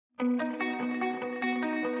This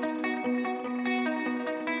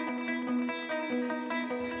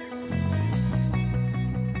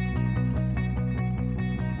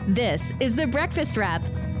is The Breakfast Wrap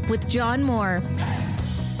with John Moore.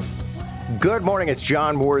 Good morning, it's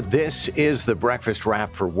John Moore. This is The Breakfast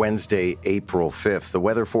Wrap for Wednesday, April 5th. The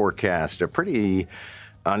weather forecast, a pretty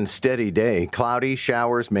unsteady day. Cloudy,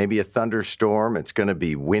 showers, maybe a thunderstorm. It's going to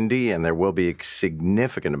be windy and there will be a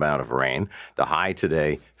significant amount of rain. The high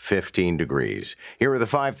today, 15 degrees. Here are the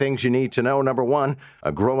 5 things you need to know. Number 1,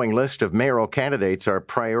 a growing list of mayoral candidates are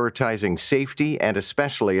prioritizing safety and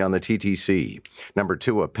especially on the TTC. Number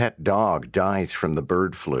 2, a pet dog dies from the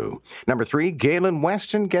bird flu. Number 3, Galen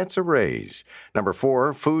Weston gets a raise. Number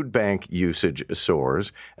 4, food bank usage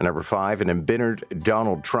soars. And number 5, an embittered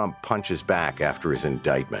Donald Trump punches back after his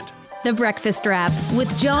indictment. The Breakfast Wrap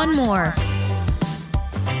with John Moore.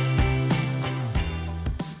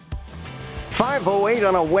 5:08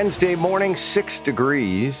 on a Wednesday morning, 6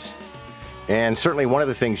 degrees. And certainly one of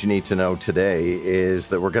the things you need to know today is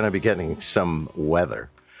that we're going to be getting some weather.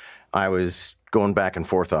 I was going back and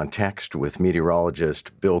forth on text with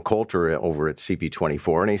meteorologist Bill Coulter over at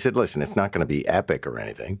CP24, and he said, listen, it's not going to be epic or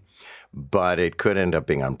anything, but it could end up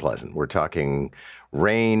being unpleasant. We're talking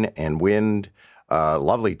rain and wind.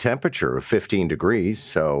 Lovely temperature of 15 degrees,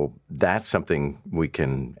 so that's something we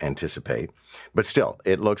can anticipate. But still,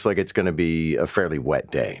 it looks like it's going to be a fairly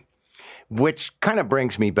wet day, which kind of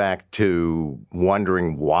brings me back to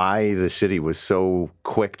wondering why the city was so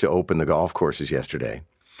quick to open the golf courses yesterday.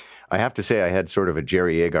 I have to say I had sort of a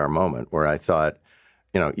Jerry Agar moment where I thought,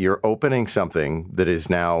 you're opening something that is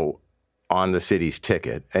now on the city's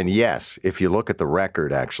ticket. And yes, if you look at the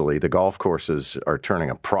record, actually, the golf courses are turning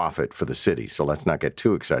a profit for the city. So let's not get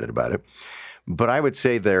too excited about it. But I would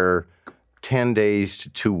say they're 10 days to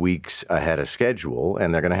 2 weeks ahead of schedule,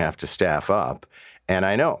 and they're going to have to staff up. And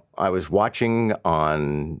I know I was watching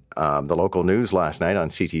on the local news last night on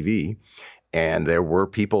CTV, and there were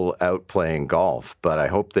people out playing golf, but I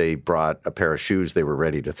hope they brought a pair of shoes they were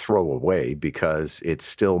ready to throw away because it's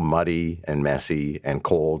still muddy and messy and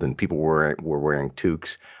cold and people were wearing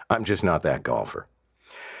toques. I'm just not that golfer.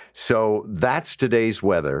 So that's today's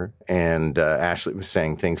weather. And Ashley was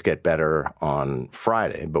saying things get better on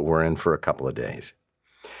Friday, but we're in for a couple of days.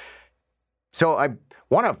 So I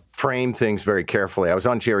want to frame things very carefully. I was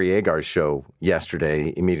on Jerry Agar's show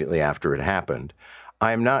yesterday, immediately after it happened.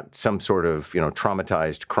 I am not some sort of,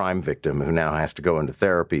 traumatized crime victim who now has to go into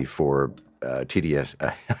therapy for TDS.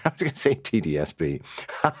 I was going to say TDSP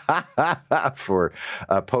for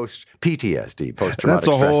post-PTSD, post-traumatic stress. That's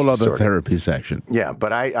a whole other disorder. therapy section. Yeah,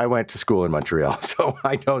 but I went to school in Montreal, so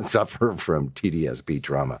I don't suffer from TDSP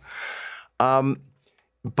trauma.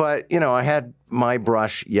 But, I had my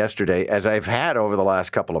brush yesterday, as I've had over the last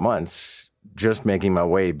couple of months, just making my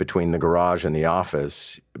way between the garage and the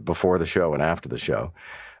office before the show and after the show.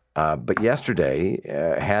 But yesterday,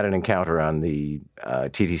 had an encounter on the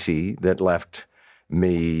TTC that left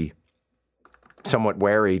me somewhat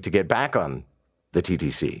wary to get back on the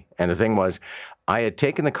TTC. And the thing was, I had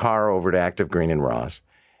taken the car over to Active Green and Ross,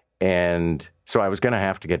 and so I was going to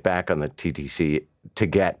have to get back on the TTC to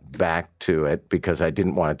get back to it because I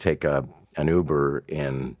didn't want to take an Uber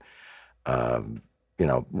in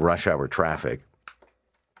rush hour traffic.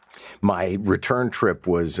 My return trip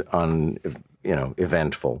was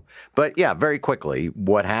eventful. But yeah, very quickly,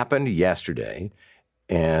 what happened yesterday,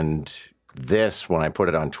 and this, when I put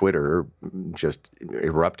it on Twitter, just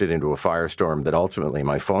erupted into a firestorm that ultimately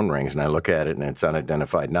my phone rings and I look at it and it's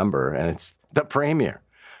unidentified number and it's the premier.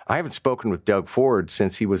 I haven't spoken with Doug Ford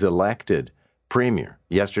since he was elected premier.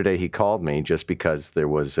 Yesterday he called me just because there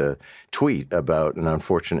was a tweet about an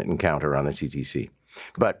unfortunate encounter on the TTC.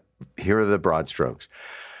 But here are the broad strokes.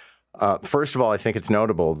 First of all, I think it's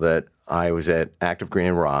notable that I was at Active Green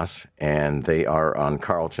and Ross, and they are on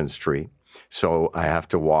Carlton Street. So I have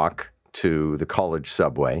to walk to the college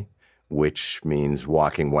subway, which means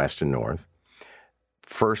walking west and north.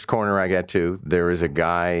 First corner I get to, there is a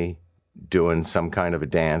guy doing some kind of a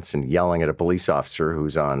dance and yelling at a police officer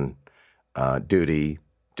who's on duty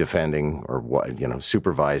defending or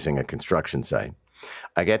supervising a construction site.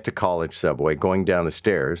 I get to college subway. Going down the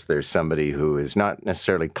stairs, there's somebody who is not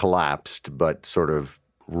necessarily collapsed, but sort of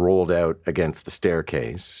rolled out against the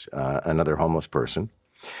staircase, another homeless person.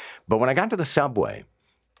 But when I got to the subway,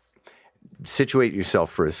 situate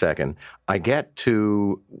yourself for a second, I get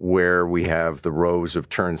to where we have the rows of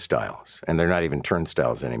turnstiles, and they're not even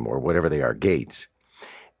turnstiles anymore, whatever they are, gates.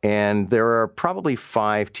 And there are probably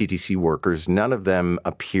 5 TTC workers. None of them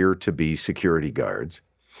appear to be security guards.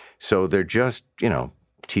 So they're just,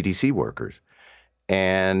 TTC workers.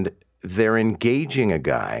 And they're engaging a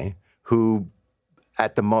guy who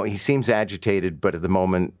at the moment, he seems agitated, but at the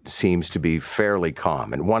moment seems to be fairly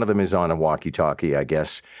calm. And one of them is on a walkie-talkie, I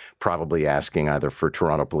guess, probably asking either for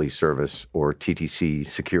Toronto Police Service or TTC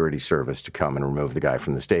Security Service to come and remove the guy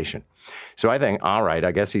from the station. So I think, all right,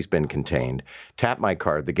 I guess he's been contained. Tap my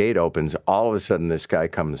card, the gate opens. All of a sudden, this guy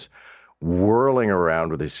comes whirling around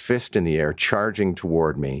with his fist in the air, charging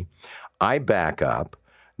toward me. I back up.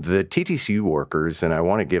 The TTC workers, and I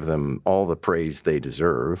want to give them all the praise they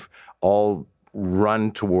deserve, all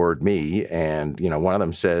run toward me, and one of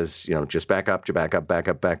them says, just back up,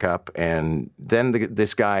 back up. And then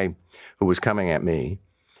this guy who was coming at me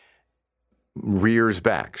rears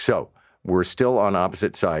back. So we're still on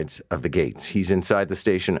opposite sides of the gates. He's inside the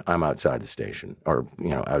station, I'm outside the station. Or,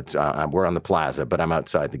 we're on the plaza, but I'm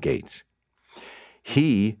outside the gates.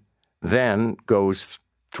 He then goes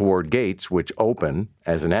toward gates, which open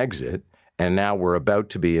as an exit, and now we're about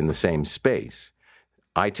to be in the same space.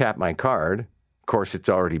 I tap my card. Of course, it's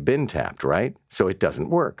already been tapped, right? So it doesn't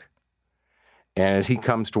work. And as he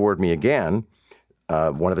comes toward me again,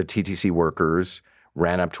 one of the TTC workers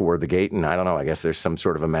ran up toward the gate, and I don't know, I guess there's some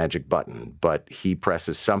sort of a magic button, but he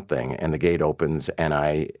presses something, and the gate opens, and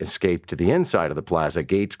I escape to the inside of the plaza.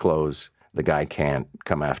 Gates close. The guy can't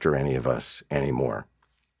come after any of us anymore.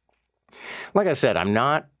 Like I said, I'm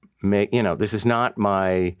not, this is not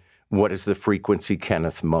my what is the frequency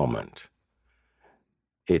Kenneth moment.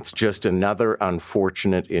 It's just another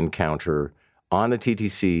unfortunate encounter on the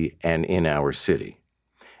TTC and in our city.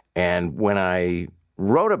 And when I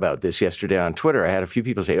wrote about this yesterday on Twitter, I had a few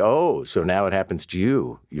people say, oh, so now it happens to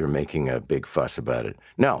you. You're making a big fuss about it.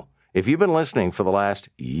 No, if you've been listening for the last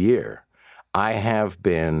year, I have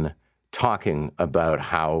been talking about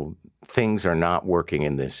how things are not working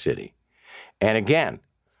in this city. And again,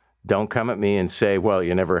 don't come at me and say, well,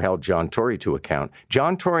 you never held John Tory to account.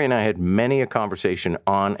 John Tory and I had many a conversation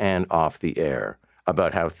on and off the air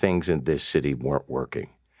about how things in this city weren't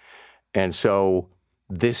working. And so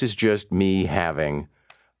this is just me having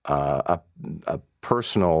a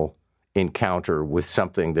personal encounter with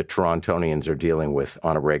something that Torontonians are dealing with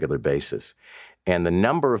on a regular basis. And the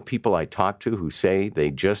number of people I talk to who say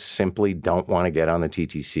they just simply don't want to get on the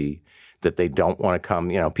TTC, that they don't want to come,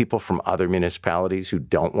 people from other municipalities who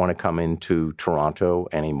don't want to come into Toronto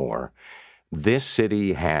anymore. This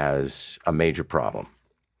city has a major problem.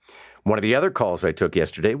 One of the other calls I took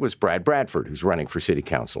yesterday was Brad Bradford, who's running for city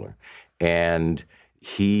councillor. And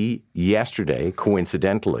he yesterday,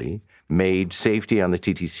 coincidentally, made safety on the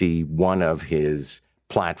TTC one of his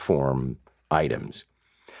platform items.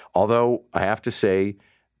 Although I have to say,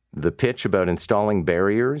 the pitch about installing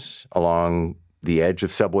barriers along the edge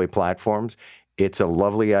of subway platforms, it's a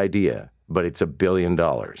lovely idea, but it's $1 billion.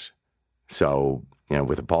 So,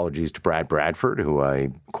 with apologies to Brad Bradford, who I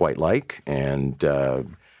quite like and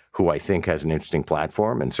who I think has an interesting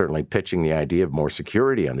platform, and certainly pitching the idea of more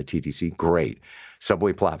security on the TTC, great.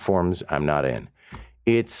 Subway platforms, I'm not in.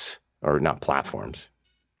 Or not platforms.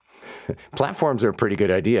 Platforms are a pretty good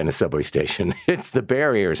idea in a subway station. It's the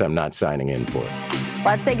barriers I'm not signing in for.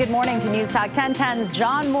 Let's say good morning to News Talk 1010's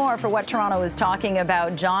John Moore for what Toronto is talking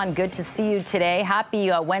about. John, good to see you today. Happy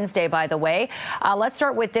Wednesday, by the way. Let's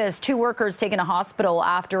start with this. 2 workers taken to hospital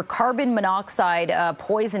after carbon monoxide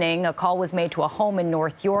poisoning. A call was made to a home in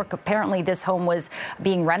North York. Apparently, this home was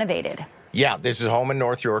being renovated. Yeah, this is a home in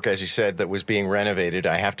North York, as you said, that was being renovated.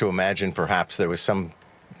 I have to imagine perhaps there was some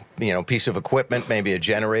piece of equipment, maybe a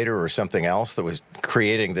generator or something else that was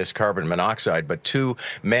creating this carbon monoxide. But 2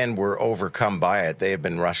 men were overcome by it. They have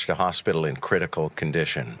been rushed to hospital in critical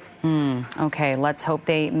condition. Okay, let's hope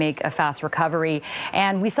they make a fast recovery.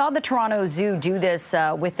 And we saw the Toronto Zoo do this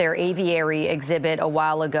with their aviary exhibit a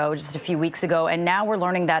while ago, just a few weeks ago. And now we're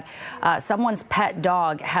learning that someone's pet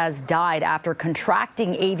dog has died after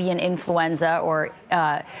contracting avian influenza or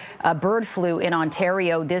bird flu in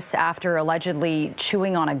Ontario. This after allegedly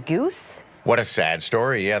chewing on a goose. What a sad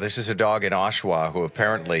story. Yeah, this is a dog in Oshawa who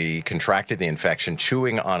apparently contracted the infection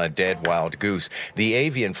chewing on a dead wild goose. The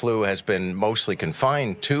avian flu has been mostly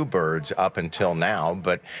confined to birds up until now,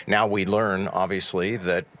 but now we learn, obviously,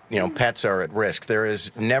 that pets are at risk. There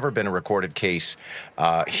has never been a recorded case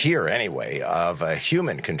here, anyway, of a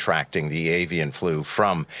human contracting the avian flu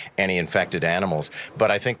from any infected animals.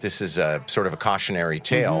 But I think this is a sort of a cautionary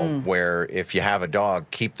tale where if you have a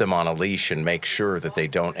dog, keep them on a leash and make sure that they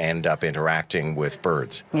don't end up interacting with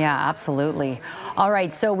birds. Yeah, absolutely. All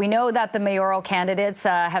right, so we know that the mayoral candidates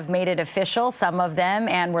have made it official, some of them,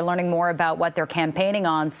 and we're learning more about what they're campaigning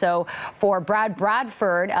on. So for Brad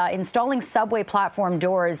Bradford, installing subway platform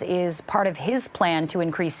doors is part of his plan to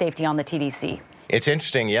increase safety on the TTC. It's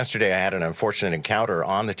interesting. Yesterday, I had an unfortunate encounter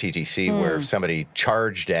on the TTC where somebody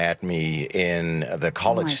charged at me in the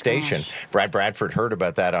College Station. Gosh. Brad Bradford heard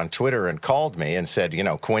about that on Twitter and called me and said,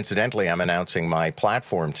 coincidentally, I'm announcing my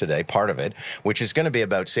platform today, part of it, which is going to be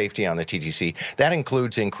about safety on the TTC. That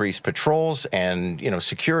includes increased patrols and,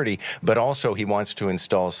 security, but also he wants to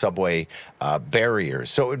install subway barriers.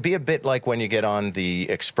 So it would be a bit like when you get on the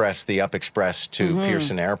Up Express to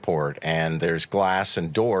Pearson Airport, and there's glass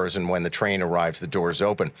and doors, and when the train arrives, the doors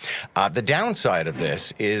open. The downside of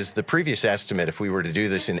this is the previous estimate, if we were to do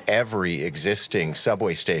this in every existing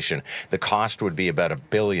subway station, the cost would be about $1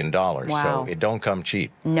 billion. Wow. So it don't come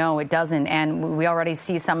cheap. No, it doesn't. And we already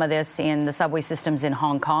see some of this in the subway systems in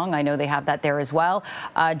Hong Kong. I know they have that there as well.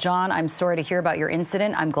 John, I'm sorry to hear about your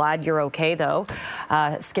incident. I'm glad you're okay, though.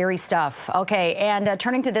 Scary stuff. Okay, and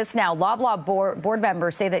turning to this now, Loblaw board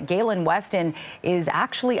members say that Galen Weston is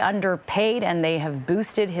actually underpaid and they have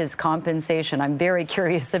boosted his compensation. I'm very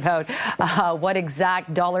curious about what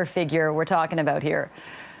exact dollar figure we're talking about here.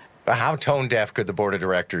 How tone deaf could the board of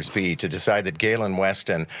directors be to decide that Galen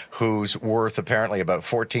Weston, who's worth apparently about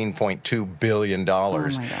 $14.2 billion,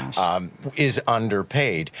 is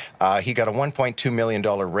underpaid? He got a $1.2 million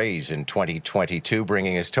raise in 2022,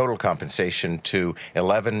 bringing his total compensation to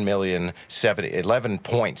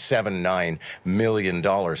 $11.79 million.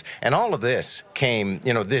 And all of this came,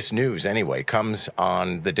 this news anyway, comes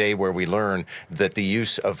on the day where we learn that the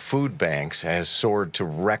use of food banks has soared to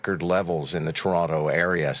record levels in the Toronto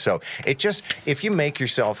area. So if you make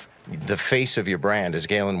yourself the face of your brand, as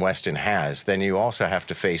Galen Weston has, then you also have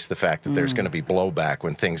to face the fact that there's going to be blowback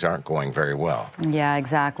when things aren't going very well. Yeah,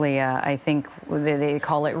 exactly. I think they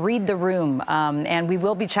call it read the room. And we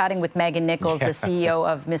will be chatting with Megan Nichols, the CEO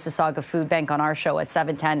of Mississauga Food Bank, on our show at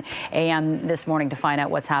 7:10 a.m. this morning to find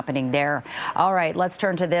out what's happening there. All right, let's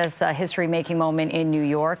turn to this history-making moment in New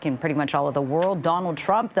York and pretty much all of the world. Donald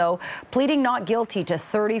Trump, though, pleading not guilty to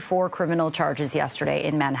 34 criminal charges yesterday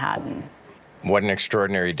in Manhattan. What an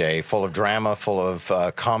extraordinary day, full of drama, full of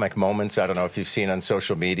comic moments. I don't know if you've seen on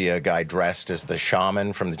social media a guy dressed as the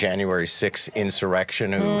shaman from the January 6th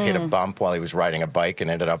insurrection who hit a bump while he was riding a bike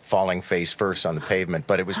and ended up falling face first on the pavement.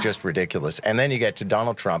 But it was just ridiculous. And then you get to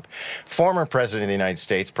Donald Trump, former president of the United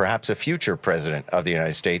States, perhaps a future president of the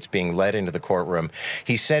United States, being led into the courtroom.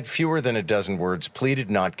 He said fewer than a dozen words,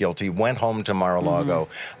 pleaded not guilty, went home to Mar-a-Lago,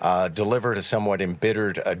 delivered a somewhat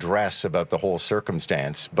embittered address about the whole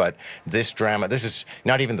circumstance. But this is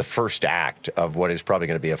not even the first act of what is probably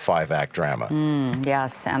going to be a 5-act drama.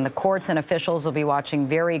 Yes, and the courts and officials will be watching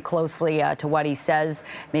very closely to what he says,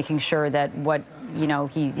 making sure that what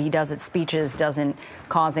he does at speeches doesn't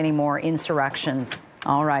cause any more insurrections.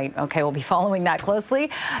 All right. Okay, we'll be following that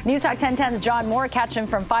closely. News Talk 1010's John Moore. Catch him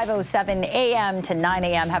from 5:07 a.m. to 9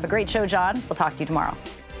 a.m. Have a great show, John. We'll talk to you tomorrow.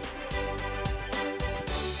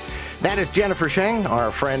 That is Jennifer Sheng,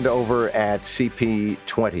 our friend over at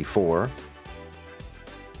CP24.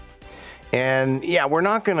 And yeah, we're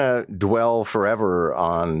not going to dwell forever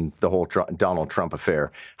on the whole Donald Trump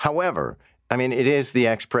affair. However, I mean, it is the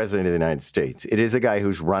ex-president of the United States. It is a guy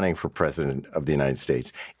who's running for president of the United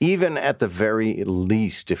States. Even at the very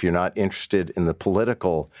least, if you're not interested in the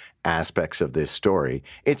political aspects of this story,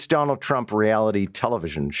 it's Donald Trump reality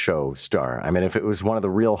television show star. I mean, if it was one of the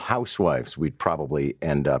Real Housewives, we'd probably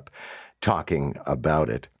end up talking about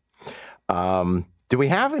it. Do we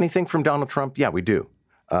have anything from Donald Trump? Yeah, we do.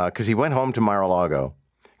 Because he went home to Mar-a-Lago,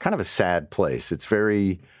 kind of a sad place. It's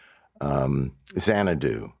very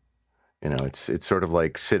Xanadu. It's sort of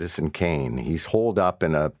like Citizen Kane. He's holed up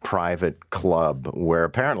in a private club where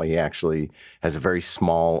apparently he actually has a very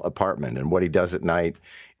small apartment. And what he does at night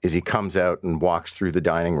is he comes out and walks through the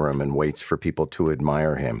dining room and waits for people to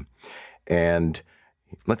admire him. And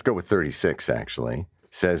let's go with 36, actually.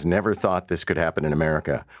 Says, never thought this could happen in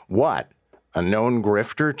America. What? A known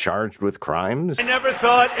grifter charged with crimes? I never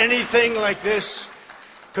thought anything like this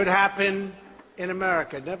could happen in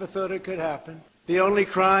America. Never thought it could happen. The only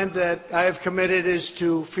crime that I have committed is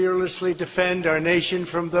to fearlessly defend our nation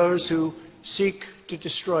from those who seek to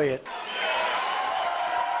destroy it.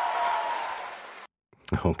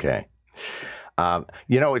 Okay.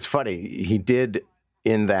 It's funny. He did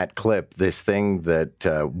in that clip this thing that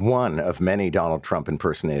one of many Donald Trump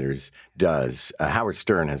impersonators does. Howard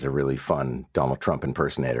Stern has a really fun Donald Trump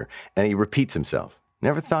impersonator, and he repeats himself.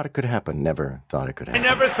 Never thought it could happen. Never thought it could happen. I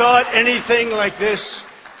never thought anything like this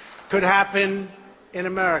could happen in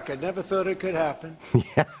America. Never thought it could happen.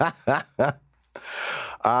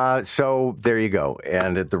 So there you go.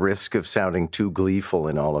 And at the risk of sounding too gleeful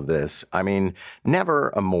in all of this, I mean, never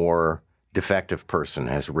a more defective person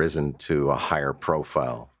has risen to a higher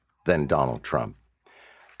profile than Donald Trump.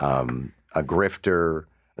 a grifter,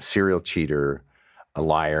 a serial cheater, a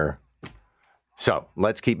liar. So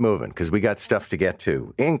let's keep moving because we got stuff to get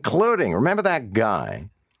to, including, remember that guy?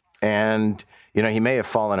 And, you know, he may have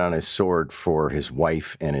fallen on his sword for his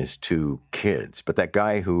wife and his 2 kids. But that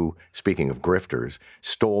guy who, speaking of grifters,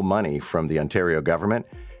 stole money from the Ontario government,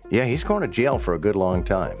 yeah, he's going to jail for a good long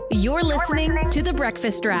time. You're listening to The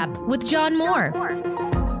Breakfast Wrap with John Moore.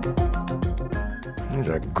 There's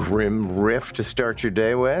a grim riff to start your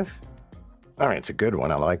day with. All right, it's a good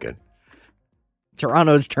one. I like it.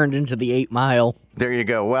 Toronto's turned into the 8 Mile. There you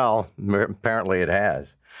go. Well, apparently it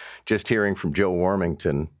has. Just hearing from Joe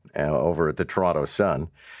Warmington over at the Toronto Sun,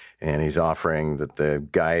 and he's offering that the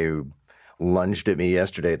guy who lunged at me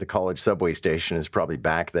yesterday at the college subway station is probably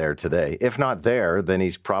back there today. If not there, then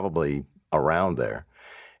he's probably around there.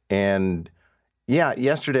 And yeah,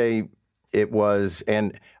 yesterday it was,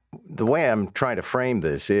 and the way I'm trying to frame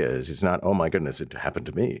this is, it's not, oh my goodness, it happened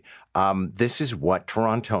to me. This is what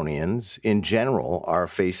Torontonians in general are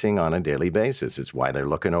facing on a daily basis. It's why they're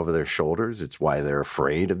looking over their shoulders. It's why they're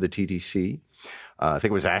afraid of the TTC. I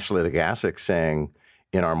think it was Ashley Legasic saying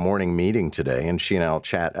in our morning meeting today, and she and I'll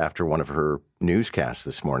chat after one of her newscasts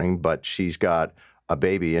this morning, but she's got a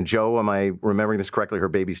baby. And Joe, am I remembering this correctly? Her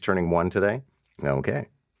baby's turning 1 today? Okay.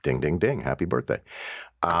 Ding, ding, ding. Happy birthday.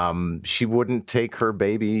 She wouldn't take her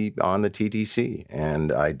baby on the TTC,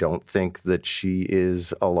 and I don't think that she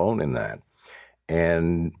is alone in that.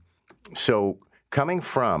 And so coming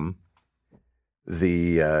from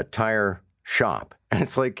the tire shop, and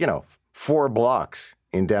it's like, 4 blocks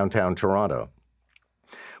in downtown Toronto.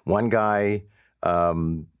 One guy,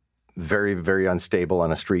 very, very unstable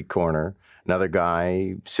on a street corner. Another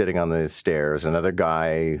guy sitting on the stairs. Another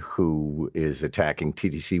guy who is attacking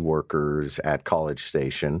TTC workers at College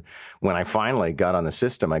Station. When I finally got on the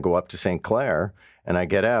system, I go up to St. Clair and I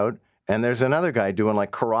get out, and there's another guy doing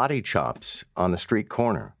like karate chops on the street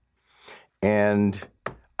corner. And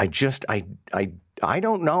I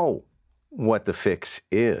don't know what the fix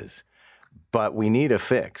is, but we need a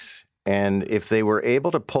fix. And if they were able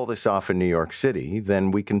to pull this off in New York City, then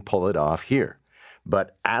we can pull it off here.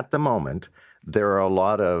 But at the moment, there are a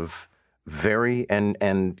lot of very, and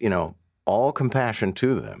all compassion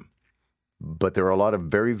to them, but there are a lot of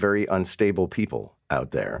very, very unstable people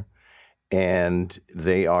out there, and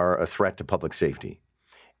they are a threat to public safety.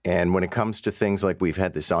 And when it comes to things like we've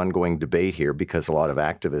had this ongoing debate here because a lot of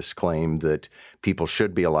activists claim that people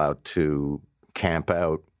should be allowed to camp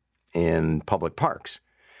out in public parks,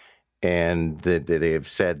 and that they have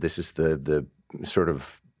said this is the sort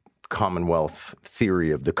of Commonwealth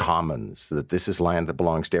theory of the commons, that this is land that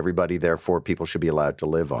belongs to everybody, therefore people should be allowed to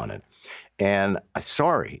live on it. And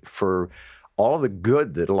sorry for all the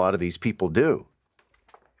good that a lot of these people do,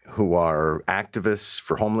 who are activists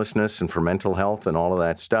for homelessness and for mental health and all of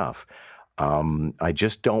that stuff. I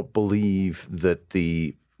just don't believe that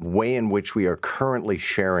the way in which we are currently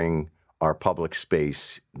sharing our public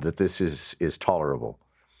space, that this is tolerable.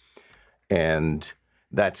 And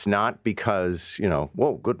that's not because,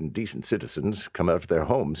 good and decent citizens come out of their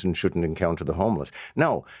homes and shouldn't encounter the homeless.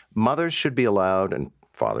 No, mothers should be allowed, and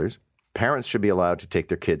fathers, parents should be allowed to take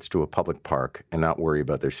their kids to a public park and not worry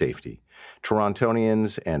about their safety.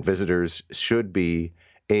 Torontonians and visitors should be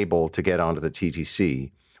able to get onto the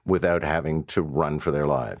TTC without having to run for their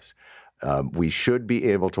lives. We should be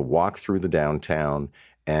able to walk through the downtown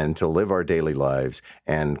and to live our daily lives,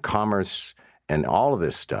 and commerce and all of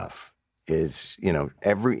this stuff is,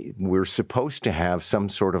 we're supposed to have some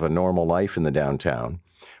sort of a normal life in the downtown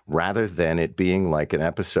rather than it being like an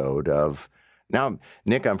episode of, now,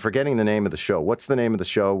 Nick, I'm forgetting the name of the show. What's the name of the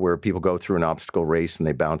show where people go through an obstacle race and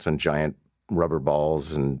they bounce on giant rubber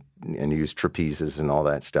balls and use trapezes and all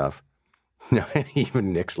that stuff?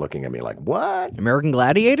 Even Nick's looking at me like, what? American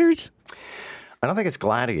Gladiators? I don't think it's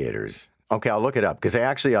Gladiators. Okay, I'll look it up because I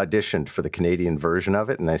actually auditioned for the Canadian version of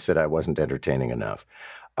it and they said I wasn't entertaining enough.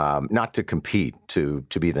 Not to compete, to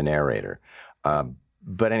be the narrator.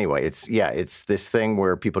 But anyway, it's this thing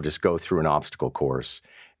where people just go through an obstacle course.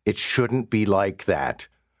 It shouldn't be like that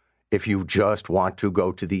if you just want to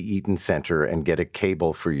go to the Eaton Center and get a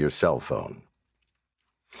cable for your cell phone.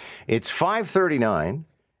 It's 5:39,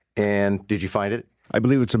 and did you find it? I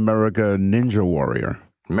believe it's America Ninja Warrior.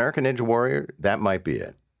 American Ninja Warrior? That might be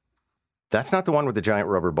it. That's not the one with the giant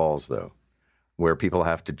rubber balls, though, where people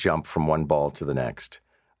have to jump from one ball to the next.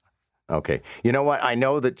 Okay. You know what? I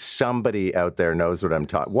know that somebody out there knows what I'm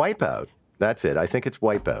talking. Wipeout. That's it. I think it's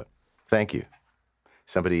Wipeout. Thank you.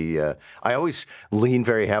 Somebody, I always lean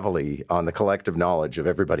very heavily on the collective knowledge of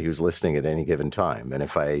everybody who's listening at any given time. And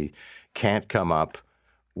if I can't come up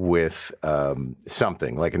with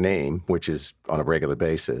something like a name, which is on a regular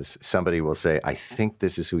basis, somebody will say, I think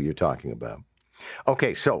this is who you're talking about.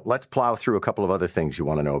 Okay, so let's plow through a couple of other things you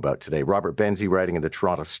want to know about today. Robert Benzie writing in the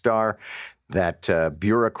Toronto Star that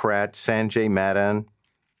bureaucrat Sanjay Madan,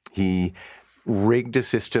 he rigged a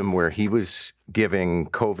system where he was giving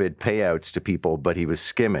COVID payouts to people, but he was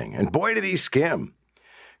skimming. And boy, did he skim.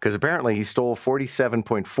 Because apparently he stole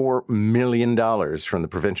 $47.4 million from the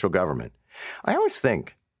provincial government. I always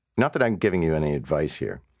think, not that I'm giving you any advice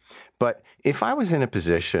here, but if I was in a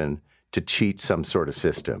position to cheat some sort of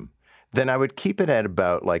system, then I would keep it at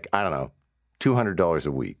about, like, I don't know, $200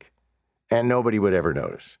 a week, and nobody would ever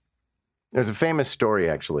notice. There's a famous story,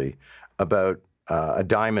 actually, about a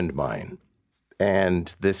diamond mine,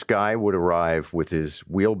 and this guy would arrive with his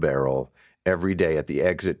wheelbarrow every day at the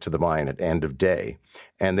exit to the mine at end of day,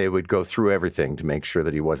 and they would go through everything to make sure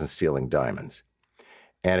that he wasn't stealing diamonds.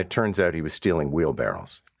 And it turns out he was stealing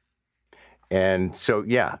wheelbarrows. And so,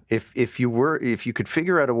 yeah, if you could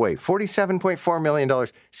figure out a way, $47.4 million,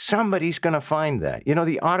 somebody's going to find that. You know,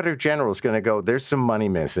 the Auditor General is going to go, there's some money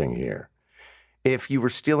missing here. If you were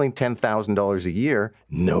stealing $10,000 a year,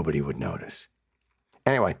 nobody would notice.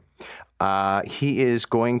 Anyway, he is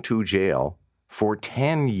going to jail for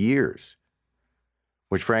 10 years,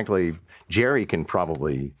 which, frankly, Jerry can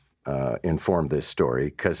probably inform this story,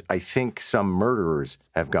 because I think some murderers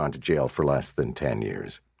have gone to jail for less than 10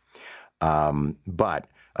 years. But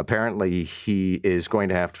apparently he is going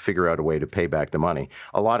to have to figure out a way to pay back the money.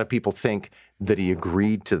 A lot of people think that he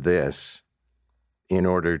agreed to this in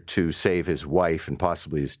order to save his wife and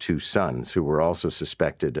possibly his two sons, who were also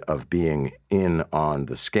suspected of being in on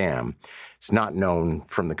the scam. It's not known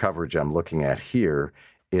from the coverage I'm looking at here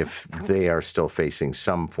if they are still facing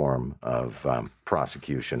some form of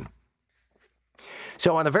prosecution.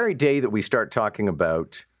 So on the very day that we start talking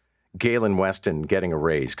about Galen Weston getting a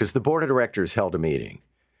raise, because the board of directors held a meeting,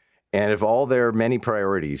 and of all their many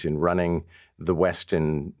priorities in running the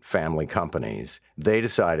Weston family companies, they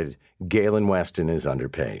decided Galen Weston is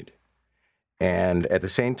underpaid. And at the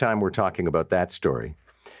same time we're talking about that story,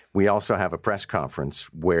 we also have a press conference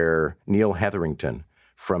where Neil Hetherington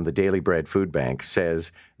from the Daily Bread Food Bank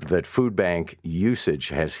says that food bank usage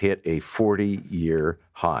has hit a 40-year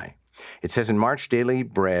high. It says in March, Daily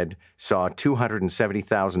Bread saw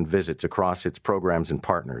 270,000 visits across its programs and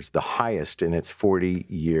partners, the highest in its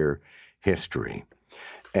 40-year history.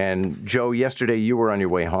 And Joe, yesterday you were on your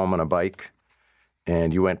way home on a bike,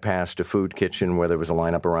 and you went past a food kitchen where there was a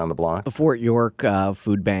lineup around the block? The Fort York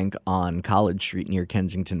Food Bank on College Street near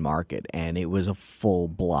Kensington Market, and it was a full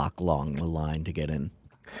block long line to get in.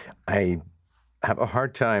 I have a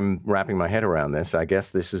hard time wrapping my head around this. I guess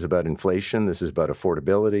this is about inflation. This is about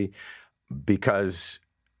affordability, because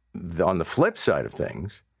on the flip side of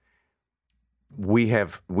things, we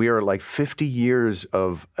are like 50 years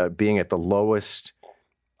of being at the lowest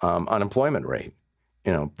unemployment rate.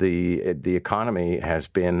 You know, the economy has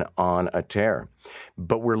been on a tear,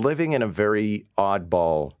 but we're living in a very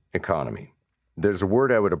oddball economy. There's a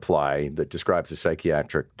word I would apply that describes a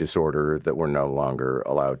psychiatric disorder that we're no longer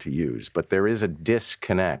allowed to use, but there is a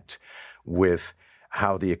disconnect with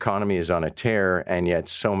how the economy is on a tear, and yet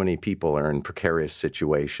so many people are in precarious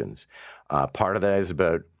situations. Part of that is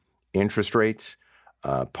about interest rates.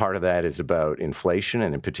 Part of that is about inflation,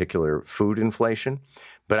 and in particular, food inflation.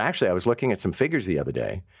 But actually, I was looking at some figures the other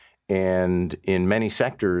day, and in many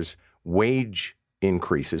sectors, wage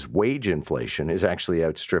increases, wage inflation is actually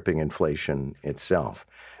outstripping inflation itself.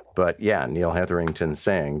 But yeah, Neil Hetherington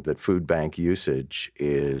saying that food bank usage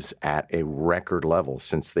is at a record level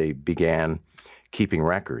since they began keeping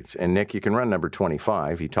records. And Nick, you can run number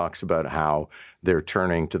 25. He talks about how they're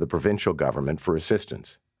turning to the provincial government for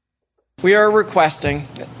assistance. We are requesting,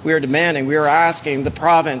 we are demanding, we are asking the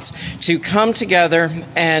province to come together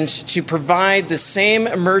and to provide the same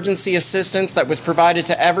emergency assistance that was provided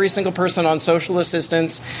to every single person on social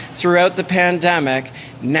assistance throughout the pandemic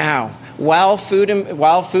now. While food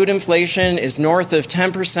inflation is north of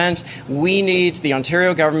 10%, we need the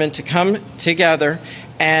Ontario government to come together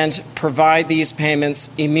and provide these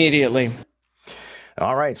payments immediately.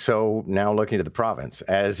 All right, so now looking to the province,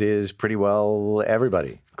 as is pretty well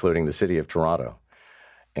everybody, including the city of Toronto.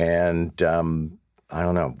 And I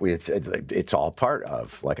don't know, it's all part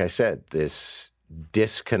of, like I said, this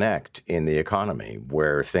disconnect in the economy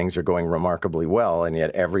where things are going remarkably well, and yet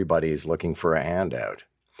everybody's looking for a handout.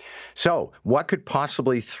 So what could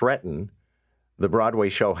possibly threaten the Broadway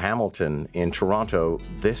show Hamilton in Toronto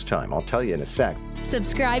this time? I'll tell you in a sec.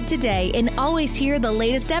 Subscribe today and always hear the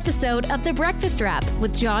latest episode of The Breakfast Wrap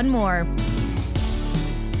with John Moore.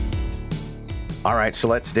 All right, so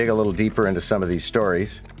let's dig a little deeper into some of these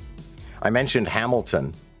stories. I mentioned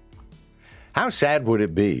Hamilton. How sad would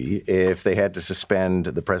it be if they had to suspend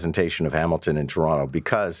the presentation of Hamilton in Toronto?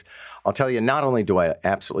 Because I'll tell you, not only do I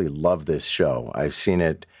absolutely love this show, I've seen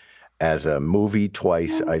it as a movie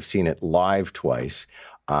twice, I've seen it live twice,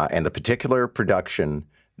 and the particular production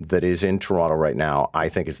that is in Toronto right now, I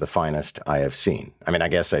think is the finest I have seen. I mean, I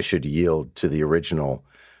guess I should yield to the original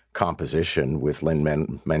composition with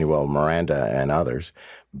Lin-Manuel Miranda and others.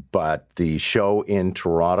 But the show in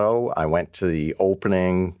Toronto, I went to the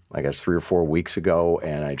opening, I guess 3 or 4 weeks ago,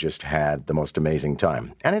 and I just had the most amazing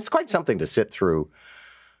time. And it's quite something to sit through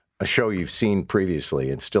a show you've seen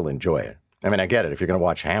previously and still enjoy it. I mean, I get it. If you're going to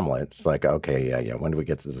watch Hamlet, it's like, okay, yeah, when do we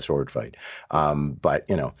get to the sword fight? But,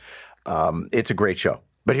 it's a great show.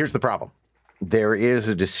 But here's the problem. There is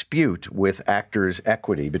a dispute with Actors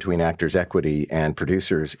Equity, between Actors Equity and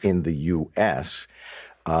producers in the U.S.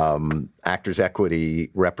 Actors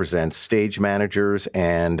Equity represents stage managers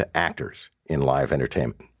and actors in live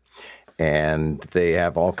entertainment. And they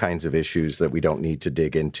have all kinds of issues that we don't need to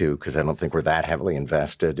dig into because I don't think we're that heavily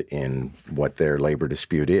invested in what their labor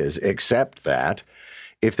dispute is, except that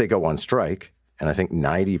if they go on strike, and I think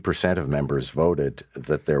 90% of members voted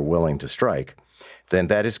that they're willing to strike, then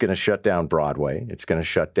that is going to shut down Broadway. It's going to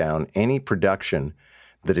shut down any production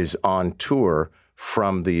that is on tour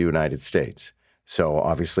from the United States. So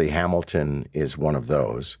obviously Hamilton is one of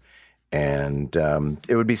those. And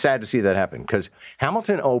it would be sad to see that happen because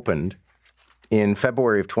Hamilton opened in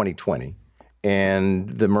February of 2020, and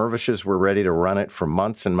the Mirvishes were ready to run it for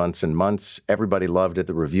months and months and months. Everybody loved it.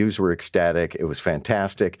 The reviews were ecstatic. It was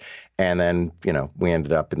fantastic. And then, we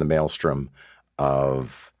ended up in the maelstrom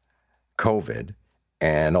of COVID.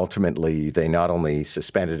 And ultimately, they not only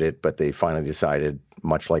suspended it, but they finally decided,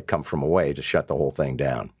 much like Come From Away, to shut the whole thing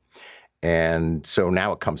down. And so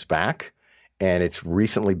now it comes back, and it's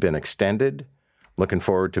recently been extended. Looking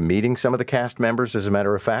forward to meeting some of the cast members, as a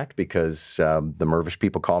matter of fact, because the Mirvish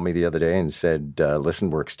people called me the other day and said, listen,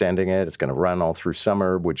 we're extending it. It's going to run all through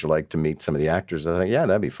summer. Would you like to meet some of the actors? I thought, yeah,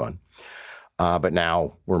 that'd be fun. But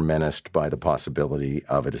now we're menaced by the possibility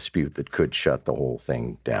of a dispute that could shut the whole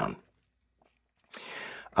thing down.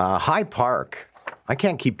 High Park, I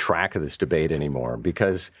can't keep track of this debate anymore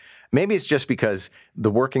because maybe it's just because the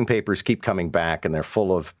working papers keep coming back and they're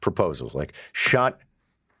full of proposals like shut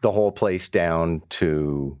the whole place down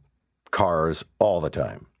to cars all the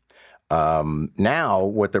time. Now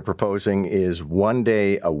what they're proposing is 1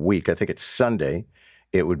 day a week. I think it's Sunday.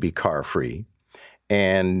 It would be car free.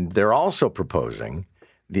 And they're also proposing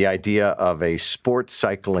the idea of a sports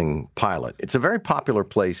cycling pilot. It's a very popular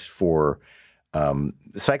place for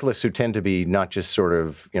cyclists who tend to be not just sort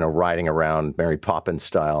of, riding around Mary Poppins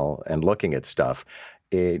style and looking at stuff.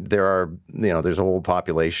 There's a whole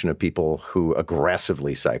population of people who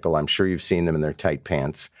aggressively cycle. I'm sure you've seen them in their tight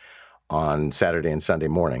pants on Saturday and Sunday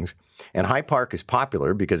mornings. And High Park is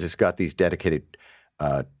popular because it's got these dedicated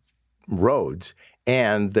roads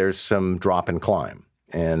and there's some drop and climb.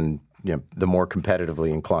 And the more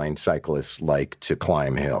competitively inclined cyclists like to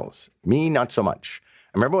climb hills. Me, not so much.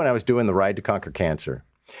 I remember when I was doing the Ride to Conquer Cancer,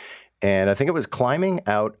 and I think it was climbing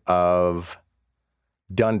out of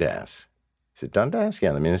Dundas. Is it Dundas?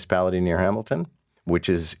 Yeah, the municipality near Hamilton, which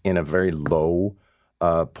is in a very low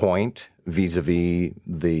point vis-a-vis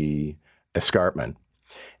the escarpment.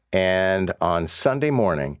 And on Sunday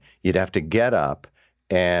morning, you'd have to get up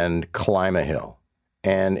and climb a hill.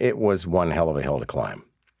 And it was one hell of a hill to climb.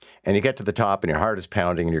 And you get to the top and your heart is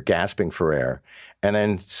pounding and you're gasping for air. And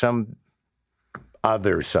then some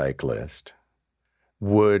other cyclist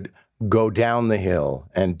would go down the hill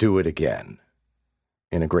and do it again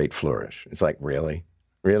in a great flourish. It's like, really?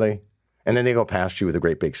 Really? And then they go past you with a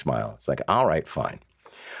great big smile. It's like, all right, fine.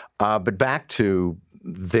 But back to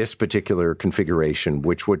this particular configuration,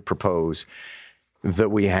 which would propose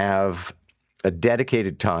that we have a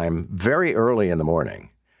dedicated time very early in the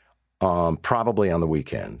morning, probably on the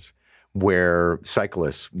weekends, where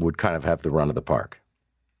cyclists would kind of have the run of the park.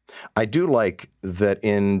 I do like that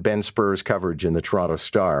in Ben Spur's coverage in the Toronto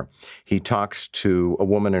Star, he talks to a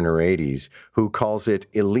woman in her 80s who calls it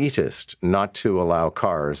elitist not to allow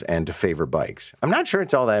cars and to favor bikes. I'm not sure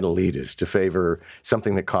it's all that elitist to favor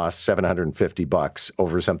something that costs $750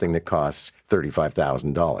 over something that costs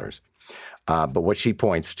 $35,000. But what she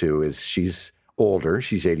points to is she's older,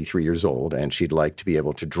 she's 83 years old, and she'd like to be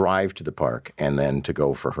able to drive to the park and then to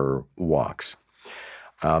go for her walks.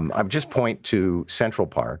 I just point to Central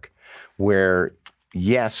Park, where,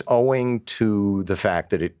 yes, owing to the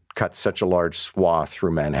fact that it cuts such a large swath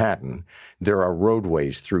through Manhattan, there are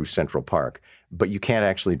roadways through Central Park, but you can't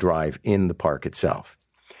actually drive in the park itself.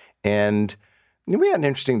 And we had an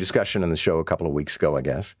interesting discussion on the show a couple of weeks ago, I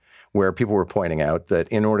guess, where people were pointing out that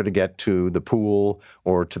in order to get to the pool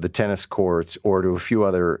or to the tennis courts or to a few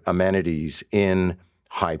other amenities in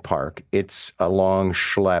High Park, it's a long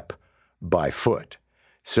schlep by foot.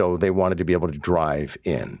 So they wanted to be able to drive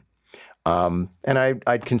in. And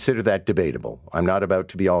I'd consider that debatable. I'm not about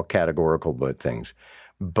to be all categorical about things.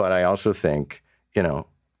 But I also think,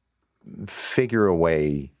 figure a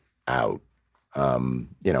way out.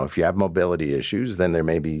 If you have mobility issues, then there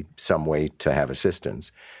may be some way to have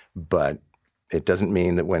assistance. But it doesn't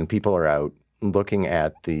mean that when people are out looking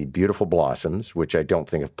at the beautiful blossoms, which I don't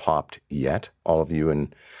think have popped yet, all of you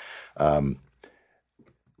in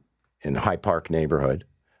High Park neighborhood,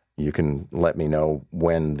 you can let me know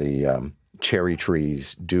when the cherry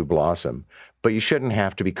trees do blossom. But you shouldn't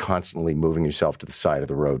have to be constantly moving yourself to the side of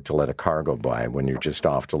the road to let a car go by when you're just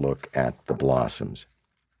off to look at the blossoms.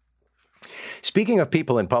 Speaking of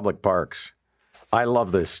people in public parks, I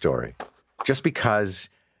love this story just because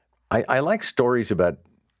I like stories about,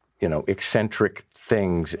 eccentric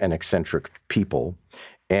things and eccentric people.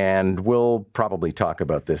 And we'll probably talk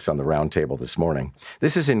about this on the roundtable this morning.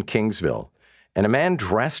 This is in Kingsville. And a man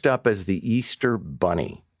dressed up as the Easter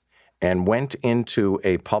Bunny and went into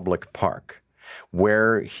a public park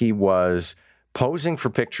where he was posing for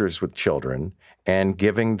pictures with children and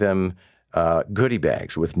giving them goodie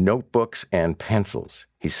bags with notebooks and pencils.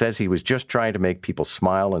 He says he was just trying to make people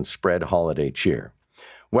smile and spread holiday cheer.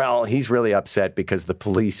 Well, he's really upset because the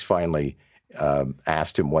police finally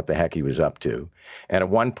asked him what the heck he was up to. And at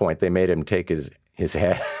one point, they made him take his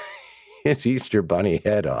head, his Easter Bunny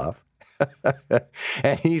head off.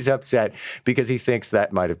 And he's upset because he thinks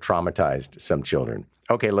that might have traumatized some children.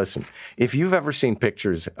 Okay, listen, if you've ever seen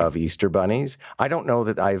pictures of Easter bunnies, I don't know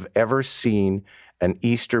that I've ever seen an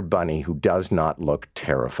Easter bunny who does not look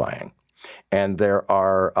terrifying. And there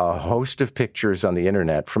are a host of pictures on the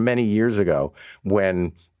internet from many years ago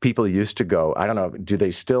when people used to go, I don't know, do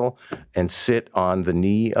they still and sit on the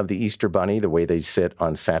knee of the Easter bunny the way they sit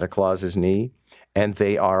on Santa Claus's knee? And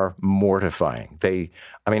they are mortifying.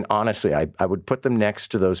 Honestly, I would put them next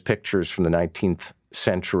to those pictures from the 19th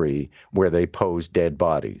century where they pose dead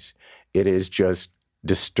bodies. It is just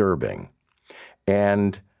disturbing.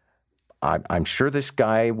 And I'm sure this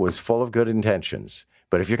guy was full of good intentions.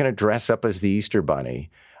 But if you're going to dress up as the Easter Bunny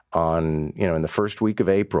in the first week of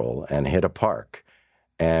April and hit a park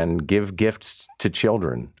and give gifts to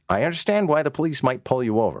children, I understand why the police might pull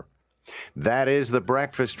you over. That is the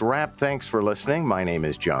Breakfast Wrap. Thanks for listening. My name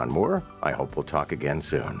is John Moore. I hope we'll talk again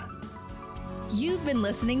soon. You've been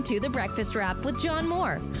listening to The Breakfast Wrap with John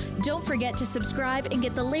Moore. Don't forget to subscribe and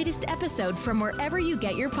get the latest episode from wherever you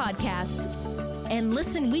get your podcasts. And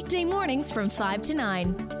listen weekday mornings from 5 to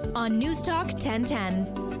 9 on News Talk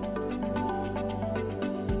 1010.